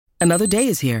Another day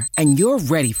is here, and you're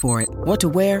ready for it. What to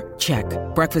wear? Check.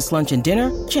 Breakfast, lunch, and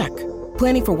dinner? Check.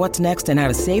 Planning for what's next and how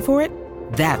to save for it?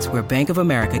 That's where Bank of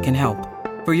America can help.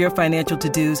 For your financial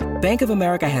to-dos, Bank of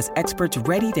America has experts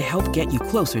ready to help get you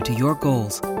closer to your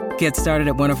goals. Get started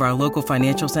at one of our local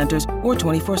financial centers or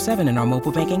 24/7 in our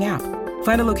mobile banking app.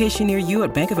 Find a location near you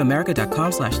at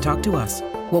bankofamerica.com/talktous.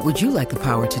 What would you like the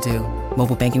power to do?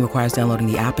 Mobile banking requires downloading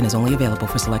the app and is only available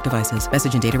for select devices.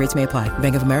 Message and data rates may apply.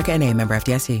 Bank of America N.A., member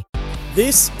FDIC.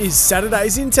 This is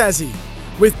Saturdays in Tassie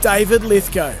with David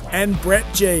Lithgow and Brett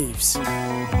Jeeves. I'm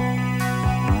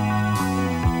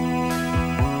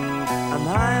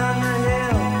high on the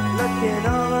hill, looking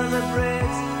over the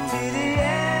bridge to the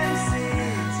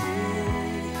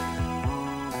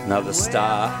MCG. Another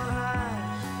star.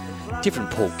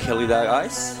 Different Paul Kelly though,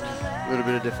 Ace. A little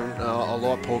bit of different. I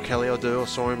like Paul Kelly, I do. I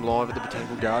saw him live at the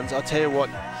Botanical Gardens. I'll tell you what,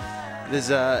 it's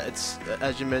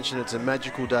as you mentioned, it's a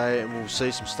magical day and we'll see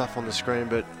some stuff on the screen,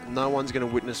 but no one's going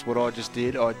to witness what I just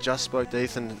did. I just spoke to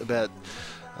Ethan about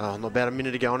a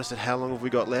minute ago and I said, how long have we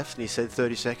got left? And he said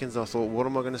 30 seconds. I thought, what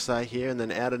am I going to say here? And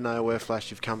then out of nowhere,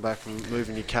 Flash, you've come back from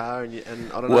moving your car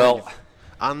and I don't know. Well,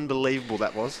 unbelievable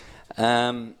that was.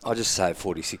 I'll just say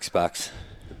 $46.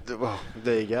 Well,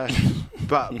 there you go.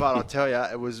 but I tell you,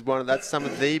 it was that's some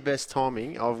of the best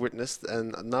timing I've witnessed,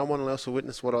 and no one else will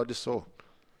witness what I just saw.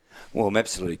 Well, I'm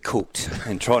absolutely cooked,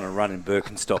 and trying to run in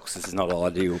Birkenstocks is not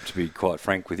ideal, to be quite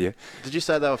frank with you. Did you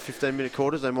say they were 15-minute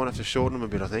quarters? They might have to shorten them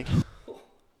a bit, I think.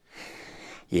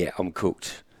 Yeah, I'm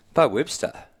cooked. Beau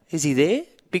Webster, is he there?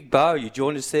 Big Beau, you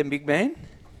joined us there, big man?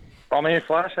 I'm here,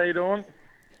 Flash. How you doing?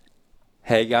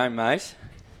 How you going, mate?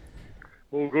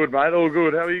 All good, mate. All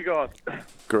good. How are you guys?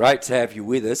 Great to have you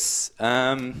with us.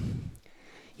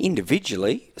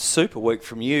 Individually, a super week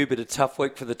from you, but a tough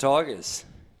week for the Tigers.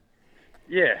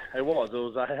 Yeah, it was. It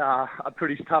was a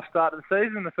pretty tough start to the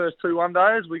season. The first 2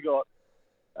 one-days, we got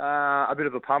a bit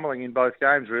of a pummeling in both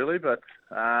games, really. But,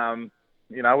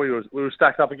 we were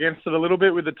stacked up against it a little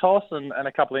bit with the toss and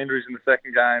a couple of injuries in the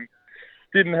second game.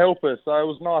 Didn't help us. So it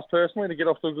was nice personally to get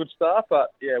off to a good start.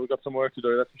 But, yeah, we've got some work to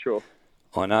do, that's for sure.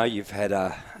 I know you've had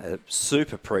a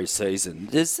super pre-season.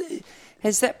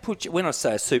 Has that put you, when I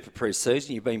say a super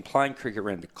pre-season, you've been playing cricket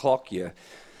around the clock, you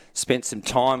spent some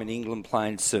time in England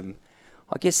playing some,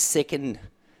 I guess, second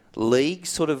league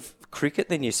sort of cricket,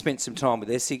 then you spent some time with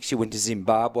Essex, you went to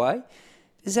Zimbabwe.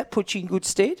 Does that put you in good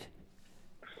stead?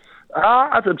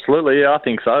 Absolutely, yeah, I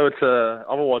think so.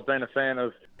 I've always been a fan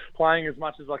of playing as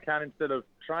much as I can instead of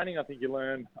training. I think you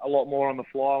learn a lot more on the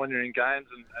fly when you're in games,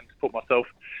 and to put myself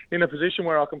in a position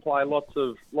where I can play lots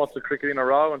of cricket in a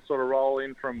row and sort of roll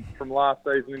in from last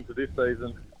season into this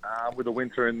season with the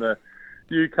winter in the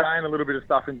UK and a little bit of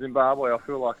stuff in Zimbabwe. I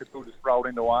feel like it's all just rolled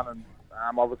into one, and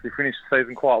obviously finished the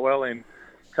season quite well in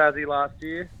Tassie last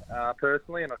year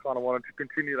personally, and I kind of wanted to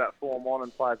continue that form on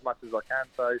and play as much as I can.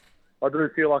 So I do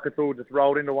feel like it's all just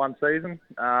rolled into one season,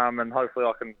 and hopefully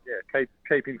I can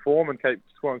keep in form and keep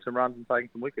scoring some runs and taking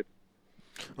some wickets.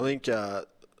 I think,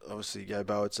 obviously,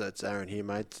 Beau, it's Aaron here,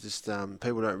 mate. Just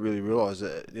people don't really realise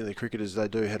that the cricketers, they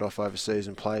do head off overseas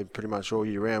and play pretty much all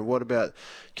year round. What about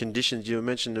conditions? You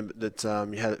mentioned that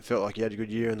felt like you had a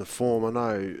good year in the form. I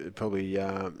know it probably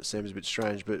seems a bit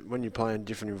strange, but when you play in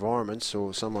different environments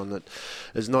or someone that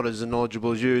is not as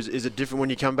knowledgeable as you, is it different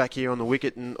when you come back here on the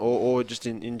wicket or just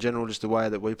in general, just the way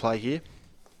that we play here?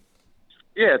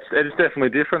 Yeah, it's definitely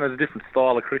different. There's a different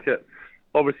style of cricket.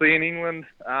 Obviously in England,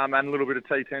 and a little bit of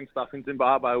T10 stuff in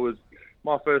Zimbabwe was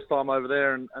my first time over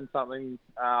there, and something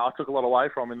I took a lot away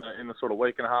from in the sort of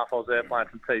week and a half I was there playing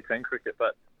some T10 cricket.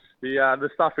 But the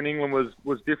stuff in England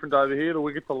was different over here. The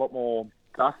wicket's a lot more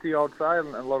dusty, I would say,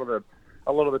 and a lot of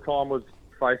the time was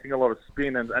facing a lot of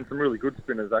spin and some really good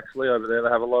spinners actually over there. They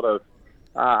have a lot of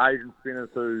Asian spinners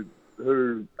who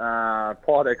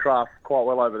ply their craft quite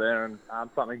well over there, and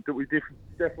something that we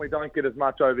definitely don't get as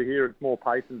much over here. It's more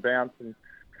pace and bounce and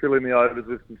fill in the overs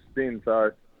with some spin. So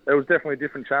it was definitely a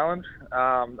different challenge,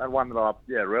 and one that I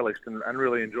relished and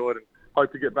really enjoyed, and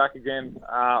hope to get back again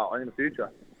in the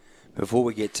future. Before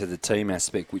we get to the team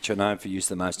aspect, which I know for you is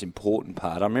the most important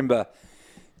part, I remember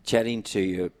chatting to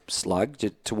you, Slug,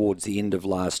 towards the end of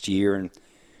last year, and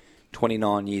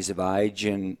 29 years of age,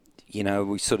 and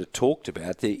we sort of talked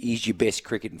about is your best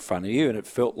cricket in front of you, and it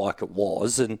felt like it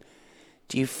was. And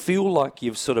do you feel like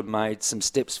you've sort of made some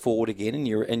steps forward again, and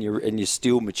you're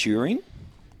still maturing?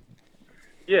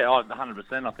 Yeah,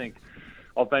 100%. I think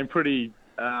I've been pretty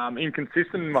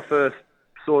inconsistent in my first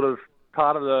sort of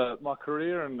part of my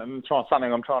career, and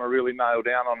something I'm trying to really nail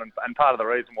down on. And part of the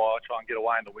reason why I try and get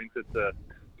away in the winter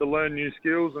to learn new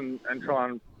skills and try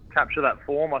and capture that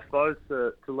form, I suppose,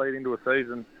 to lead into a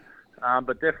season.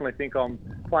 But definitely think I'm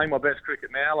playing my best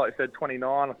cricket now. Like I said,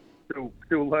 29,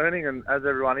 still learning, and as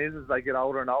everyone is as they get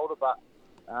older and older. But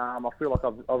I feel like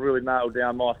I've really nailed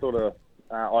down my sort of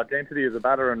identity as a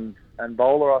batter and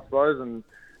bowler, I suppose, and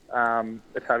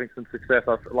it's having some success.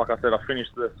 Like I said, I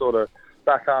finished the sort of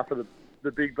back half of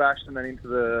the Big Bash and then into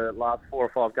the last 4 or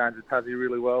 5 games of Tassie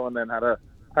really well, and then had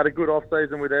a good off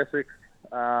season with Essex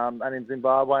and in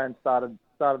Zimbabwe, and started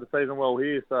the season well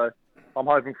here. So I'm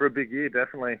hoping for a big year,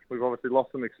 definitely. We've obviously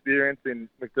lost some experience in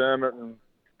McDermott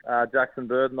and Jackson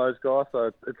Bird and those guys,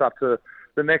 so it's up to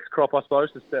the next crop, I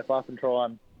suppose, to step up and try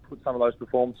and put some of those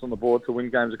performances on the board to win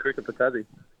games of cricket for Tassie.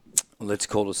 Let's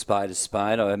call a spade a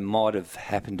spade. I might have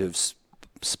happened to have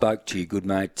spoke to your good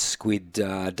mate Squid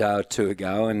a day or two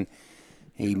ago, and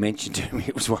he mentioned to me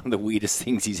it was one of the weirdest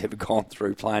things he's ever gone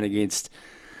through playing against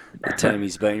the team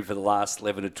he's been for the last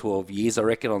 11 or 12 years. I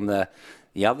reckon on the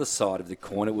other side of the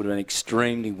coin, it would have been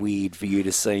extremely weird for you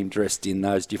to see him dressed in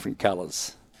those different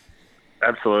colours.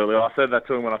 Absolutely. I said that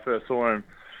to him when I first saw him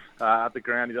at the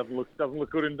ground. He doesn't look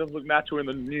good and doesn't look natural in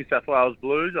the New South Wales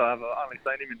Blues. I've only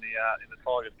seen him in the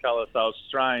Tigers colour, so it was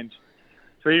strange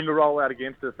for him to roll out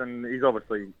against us. And he's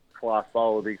obviously class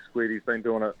bowler, Big Squid. He's been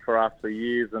doing it for us for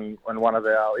years, and one of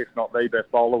our, if not the best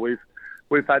bowler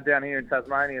we've had down here in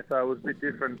Tasmania. So it was a bit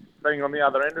different being on the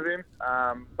other end of him,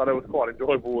 but it was quite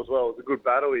enjoyable as well. It was a good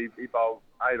battle. He bowled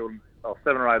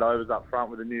 7 or 8 overs up front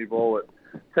with a new ball at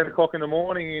 10 o'clock in the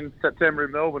morning in September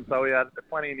in Melbourne, so he had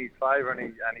plenty in his favour, and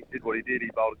he did what he did. He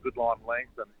bowled a good line of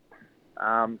length,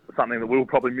 and something that we were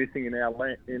probably missing in our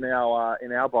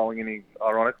bowling innings.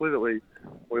 Ironically, that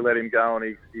we let him go,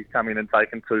 and he's come in and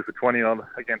taken 2 for 20 on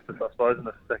against us, I suppose, in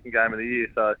the second game of the year.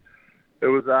 So it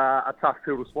was a tough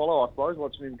pill to swallow, I suppose,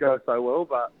 watching him go so well.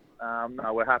 But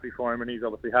no, we're happy for him, and he's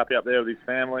obviously happy up there with his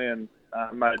family, and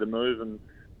made the move, and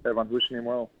everyone's wishing him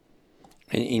well.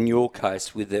 In your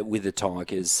case, with the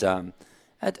Tigers, a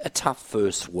tough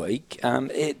first week. No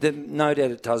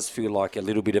doubt it does feel like a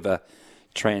little bit of a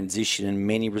transition in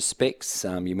many respects.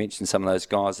 You mentioned some of those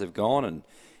guys have gone, and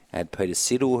had Peter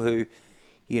Siddle, who,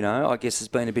 I guess has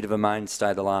been a bit of a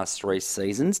mainstay the last 3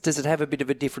 seasons. Does it have a bit of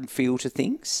a different feel to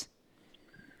things?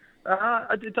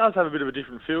 It does have a bit of a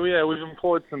different feel, yeah. We've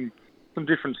employed some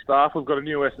different staff. We've got a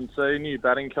new S&C, new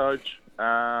batting coach,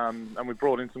 and we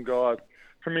brought in some guys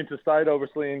from interstate,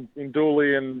 obviously, in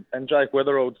Dooley and Jake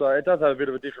Weatherald. So it does have a bit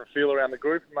of a different feel around the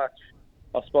group. Much,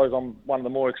 I suppose, I'm one of the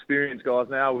more experienced guys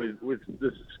now with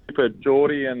the skipper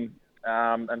Geordie and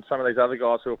some of these other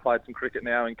guys who have played some cricket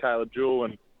now in Caleb Jewell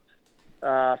and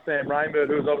Sam Rainbird,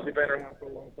 who's obviously been around for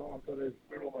a long time. So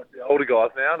we're almost the older guys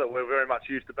now, that we're very much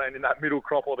used to being in that middle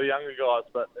crop or the younger guys.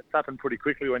 But it's happened pretty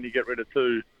quickly when you get rid of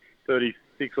 2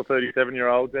 36 or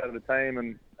 37-year-olds out of the team.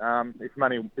 And if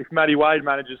Matty Wade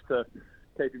manages to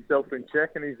keep himself in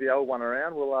check, and he's the old one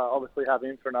around, we'll obviously have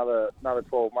him for another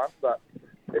 12 months. But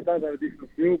it does have a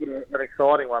different feel, but an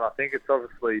exciting one. I think it's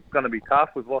obviously going to be tough.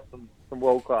 We've lost some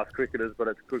world-class cricketers, but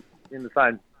it's good in the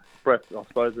same breath, I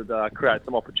suppose, it creates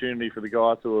some opportunity for the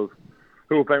guys who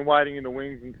have been waiting in the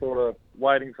wings and sort of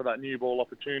waiting for that new ball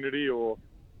opportunity or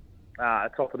a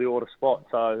top of the order spot.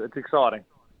 So it's exciting.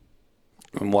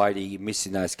 And Wadey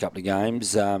missing those couple of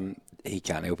games, he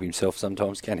can't help himself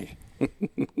sometimes, can he?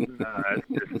 No, I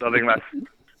think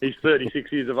he's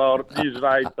 36 years of age, so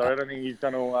I don't think he's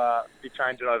going to be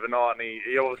changing overnight. And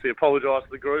he obviously apologised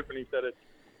to the group, and he said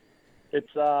it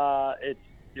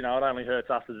only hurts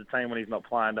us as a team when he's not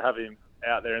playing. To have him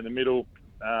out there in the middle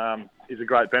is a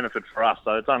great benefit for us.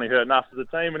 So it's only hurting us as a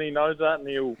team, and he knows that. And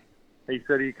he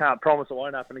said he can't promise it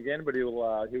won't happen again, but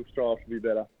he'll strive to be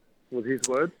better. Was his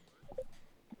words.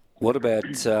 What about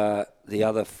the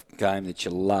other game that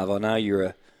you love? I know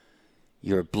you're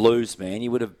a Blues man.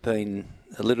 You would have been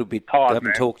a little bit... Tigers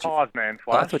man,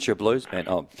 Flash. Oh, I thought you were a Blues man.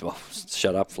 Oh,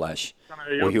 shut up, Flash. I'm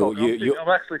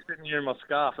actually sitting here in my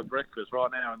scarf at breakfast right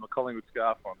now, in my Collingwood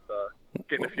scarf on, so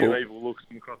getting a few evil looks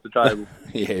from across the table.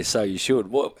 Yeah, so you should.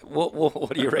 What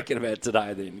do you reckon about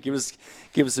today then? Give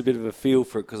us a bit of a feel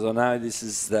for it, because I know this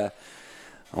is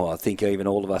I think even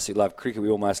all of us who love cricket, we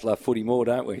almost love footy more,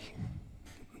 don't we?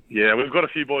 Yeah, we've got a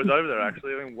few boys over there,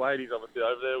 actually. I think Wadey's obviously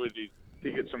over there with his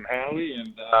tickets from Howie,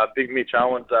 and Big Mitch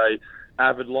Owen's a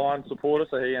avid Lions supporter,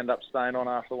 so he ended up staying on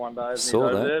after one day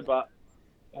over there. But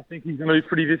I think he's going to be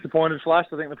pretty disappointed, Flash.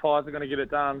 I think the Pies are going to get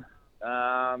it done.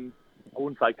 I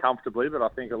wouldn't say comfortably, but I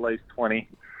think at least 20.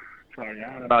 Sorry,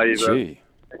 I don't know he's a man,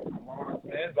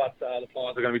 but the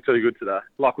Pies are going to be too good today,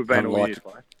 like we've been all year.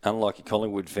 Unlike a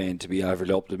Collingwood fan to be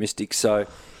overly optimistic, so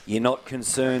you're not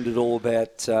concerned at all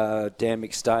about Dan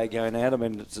McStay going out? I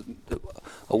mean,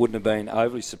 I wouldn't have been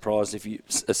overly surprised if a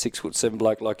 6'7"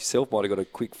 bloke like yourself might have got a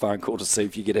quick phone call to see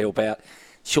if you could help out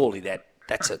surely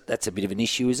that's a bit of an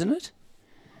issue, isn't it?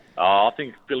 I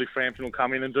think Billy Frampton will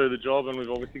come in and do the job, and we've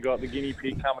obviously got the guinea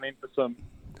pig coming in for some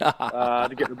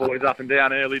to get the boys up and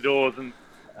down early doors. And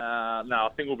no, I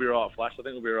think we'll be right, Flash. I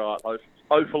think we'll be right,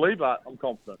 hopefully, but I'm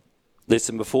confident.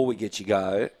 Listen, before we let you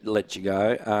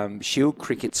go, Shield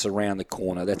cricket's around the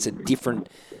corner. That's a different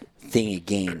thing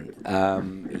again.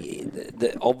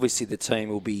 Obviously, the team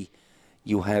will be.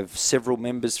 You'll have several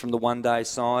members from the one-day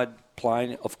side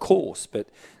playing, of course, but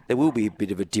there will be a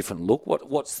bit of a different look.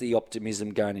 What's the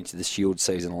optimism going into the Shield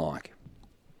season like?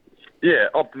 Yeah,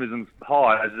 optimism's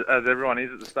high, as everyone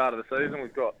is at the start of the season.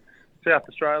 We've got South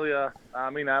Australia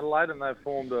in Adelaide, and they've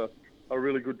formed a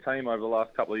really good team over the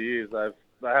last couple of years.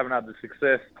 They haven't had the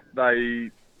success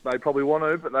they probably want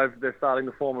to, but they're starting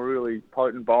to form a really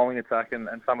potent bowling attack, and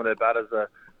some of their batters are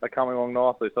coming along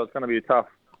nicely. So it's going to be a tough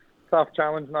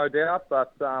challenge, no doubt.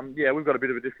 But we've got a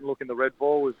bit of a different look in the red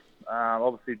ball.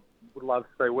 Obviously, would love to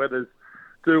see Weathers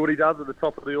do what he does at the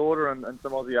top of the order, and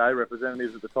some Aussie A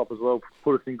representatives at the top as well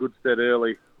put us in good stead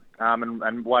early.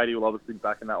 And Wadey will obviously be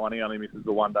back in that one. He only misses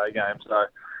the one-day game, so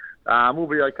we'll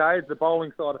be okay. The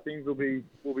bowling side of things will be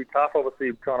tough.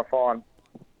 Obviously, trying to find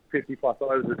 50-plus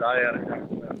overs a day out of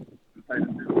him.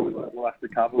 We'll have to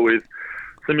cover with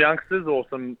some youngsters or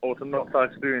some not so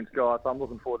experienced guys. So I'm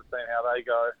looking forward to seeing how they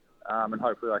go, and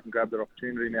hopefully they can grab their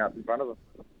opportunity now in front of them.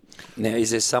 Now,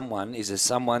 is there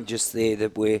someone just there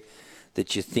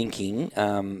that you're thinking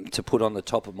to put on the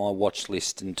top of my watch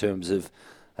list in terms of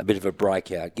a bit of a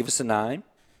breakout? Give us a name.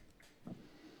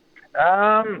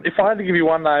 If I had to give you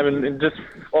one name, and just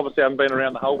obviously I haven't been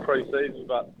around the whole pre-season,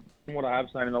 but from what I have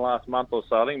seen in the last month or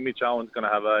so, I think Mitch Owen's going to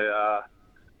have a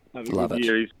good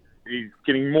year. He's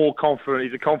getting more confident.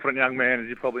 He's a confident young man, as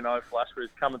you probably know, Flash, but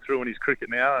he's coming through in his cricket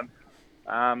now. And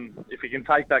if he can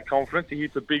take that confidence, he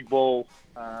hits a big ball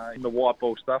in the white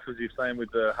ball stuff, as you've seen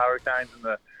with the Hurricanes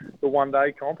and the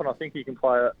one-day comp. And I think he can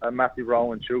play a massive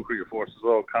role in Shield cricket for us as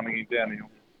well, coming in down. He'll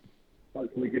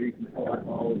hopefully getting some tight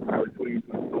bowls, really putting into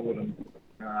the sword and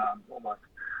almost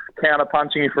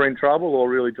counter-punching if we're in trouble, or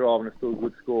really driving us to a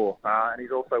good score. And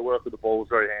he's also worked with the balls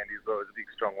very handy as well. He's a big,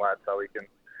 strong lad, so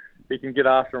he can get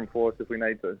after him for us if we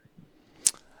need to.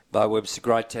 Beau Webster,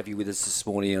 great to have you with us this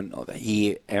morning. And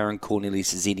here, Aaron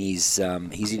Cornelius is in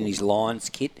his Lions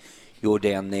kit. You're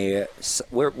down there.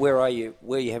 Where are you?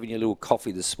 Where are you having your little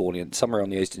coffee this morning? Somewhere on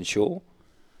the Eastern Shore?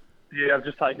 Yeah, I've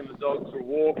just taken the dogs for a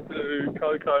walk to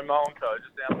Coco Monaco,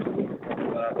 just down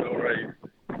the Bell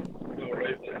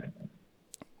Reef there.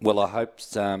 Well, I hope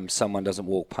someone doesn't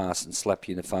walk past and slap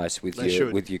you in the face with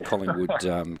your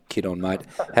Collingwood kit on, mate.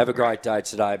 Have a great day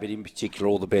today, but in particular,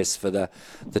 all the best for the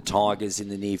Tigers in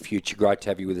the near future. Great to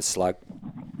have you with us, Slug.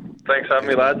 Thanks for having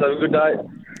me, lads. Have a good day.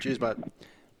 Cheers, mate.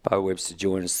 Beau Webster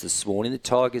joined us this morning. The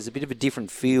Tigers, a bit of a different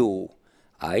feel,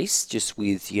 Ace, just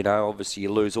with, obviously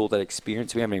you lose all that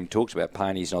experience. We haven't even talked about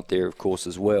Payne. He's not there, of course,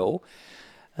 as well.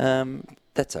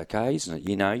 That's okay, isn't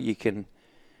it? You can...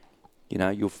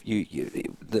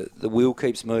 the wheel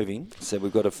keeps moving, so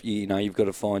we've got to, you've got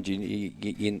to find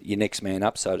your next man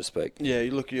up, so to speak. Yeah,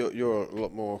 you're a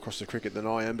lot more across the cricket than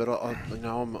I am, but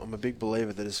I'm a big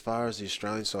believer that as far as the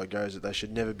Australian side goes, that they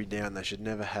should never be down. They should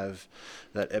never have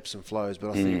that ebbs and flows.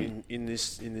 But I think in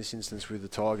this instance with the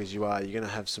Tigers, you're going to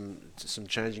have some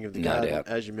changing of the no guard, doubt.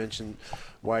 as you mentioned,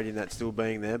 waiting that still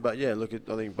being there. But yeah, I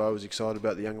think Beau was excited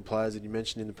about the younger players that you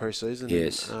mentioned in the pre-season.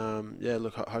 Yes.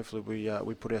 Hopefully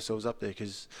we put ourselves up there,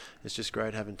 because it's just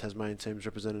great having Tasmanian teams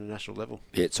represented at a national level.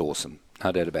 Yeah, it's awesome.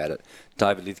 No doubt about it.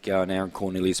 David Lithgow and Aaron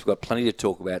Cornelius, we've got plenty to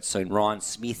talk about soon. Ryan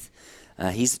Smith,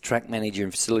 he's the track manager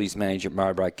and facilities manager at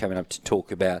Mowbray, coming up to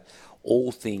talk about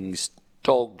all things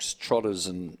dogs, trotters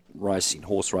and racing,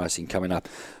 horse racing coming up.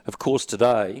 Of course,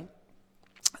 today,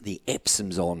 the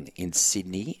Epsom's on in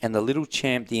Sydney, and the Little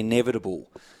Champ, the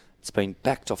Inevitable. It's been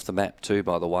backed off the map too,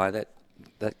 by the way.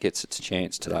 That gets its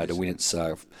chance today to win it,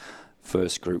 so...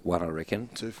 First Group 1, I reckon.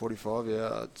 2:45,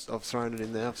 yeah. I've thrown it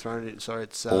in there. Sorry,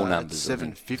 it's all numbers.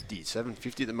 7:50.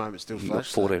 7:50 at the moment, still you Flash.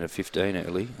 Got 14 or 15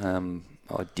 early.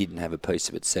 I didn't have a piece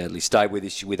of it, sadly. Stay with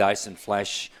us with Ace and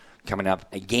Flash coming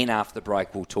up again after the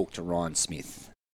break. We'll talk to Ryan Smith.